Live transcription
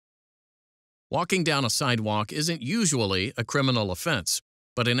Walking down a sidewalk isn't usually a criminal offense,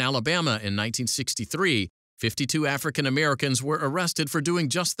 but in Alabama in 1963, 52 African Americans were arrested for doing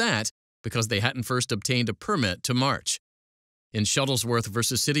just that because they hadn't first obtained a permit to march. In Shuttlesworth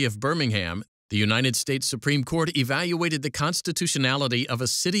versus City of Birmingham, the United States Supreme Court evaluated the constitutionality of a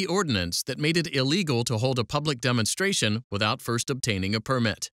city ordinance that made it illegal to hold a public demonstration without first obtaining a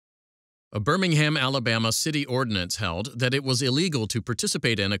permit. A Birmingham, Alabama city ordinance held that it was illegal to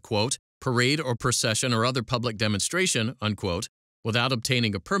participate in a, quote, parade or procession or other public demonstration, unquote, without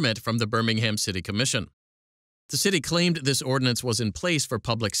obtaining a permit from the Birmingham City Commission. The city claimed this ordinance was in place for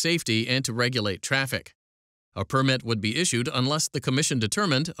public safety and to regulate traffic. A permit would be issued unless the commission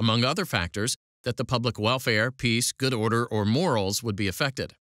determined, among other factors, that the public welfare, peace, good order, or morals would be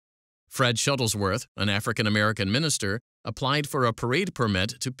affected. Fred Shuttlesworth, an African-American minister, applied for a parade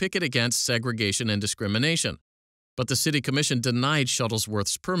permit to picket against segregation and discrimination, but the city commission denied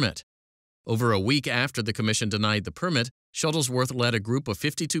Shuttlesworth's permit. Over a week after the commission denied the permit, Shuttlesworth led a group of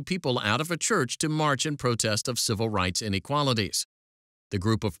 52 people out of a church to march in protest of civil rights inequalities. The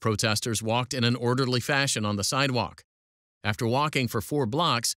group of protesters walked in an orderly fashion on the sidewalk. After walking for 4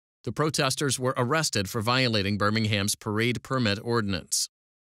 blocks, the protesters were arrested for violating Birmingham's parade permit ordinance.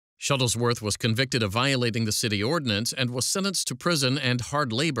 Shuttlesworth was convicted of violating the city ordinance and was sentenced to prison and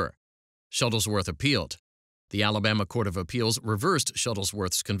hard labor. Shuttlesworth appealed. The Alabama Court of Appeals reversed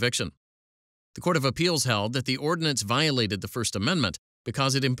Shuttlesworth's conviction. The Court of Appeals held that the ordinance violated the First Amendment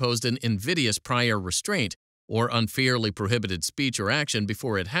because it imposed an invidious prior restraint or unfairly prohibited speech or action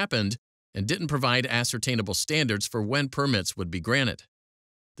before it happened and didn't provide ascertainable standards for when permits would be granted.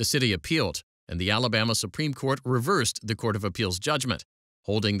 The city appealed, and the Alabama Supreme Court reversed the Court of Appeals judgment,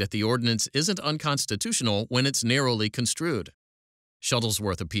 holding that the ordinance isn't unconstitutional when it's narrowly construed.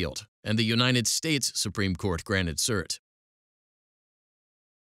 Shuttlesworth appealed, and the United States Supreme Court granted cert.